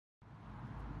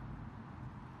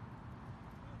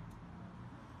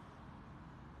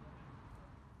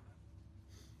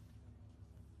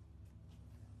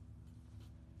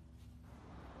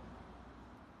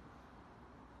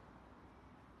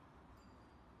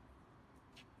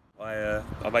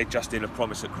I made Justin a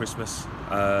promise at Christmas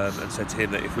and said to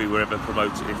him that if we were ever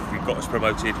promoted, if we got us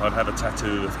promoted, I'd have a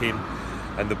tattoo of him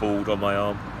and the bald on my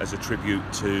arm as a tribute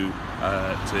to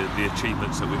the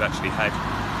achievements that we've actually had.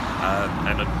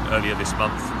 And earlier this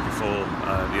month, before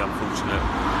the unfortunate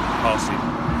passing,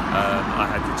 I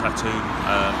had the tattoo,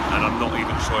 and I'm not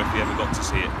even sure if he ever got to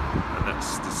see it. And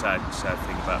that's the sad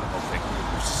thing about the whole thing.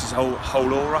 Just his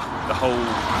whole aura,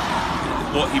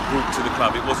 what he brought to the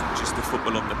club. It wasn't just the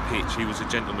football on the pitch. He was a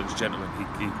gentleman's gentleman.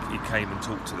 He came and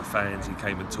talked to the fans. He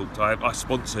came and talked. I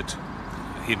sponsored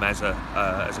him as the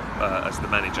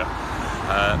manager,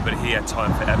 but he had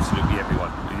time for absolutely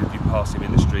everyone. You pass him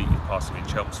in the street, you pass him in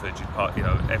Chelmsford,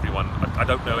 everyone. I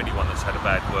don't know anyone that's had a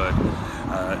bad word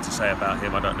to say about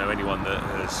him. I don't know anyone that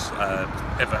has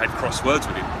ever had cross words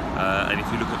with him. And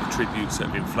if you look at the tributes that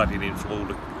have been flooding in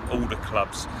from all the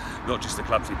clubs, not just the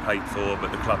clubs he played for, but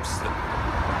the clubs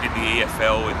in the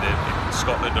EFL, in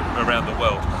Scotland, and around the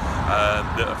world,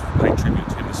 that have paid tribute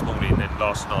to him this morning and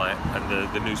last night, and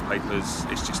the newspapers.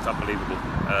 It's just unbelievable.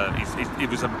 He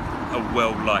was a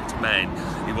well-liked man.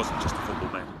 He wasn't just a football